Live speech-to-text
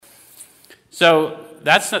So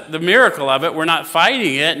that's the miracle of it. We're not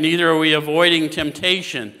fighting it, neither are we avoiding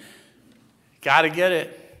temptation. Got to get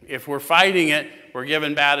it. If we're fighting it, we're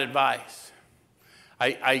giving bad advice.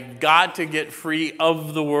 I got to get free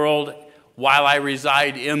of the world while I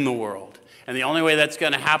reside in the world. And the only way that's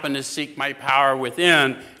going to happen is seek my power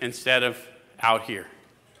within instead of out here.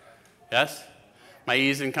 Yes? My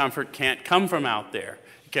ease and comfort can't come from out there.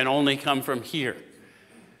 It can only come from here.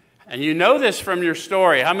 And you know this from your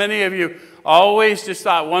story. How many of you always just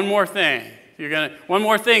thought, one more thing? One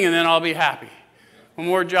more thing and then I'll be happy. One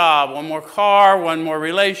more job, one more car, one more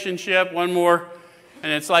relationship, one more.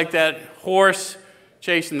 And it's like that horse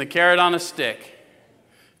chasing the carrot on a stick.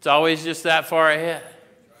 It's always just that far ahead.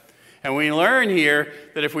 And we learn here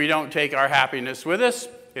that if we don't take our happiness with us,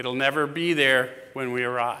 it'll never be there when we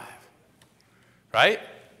arrive. Right?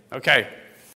 Okay.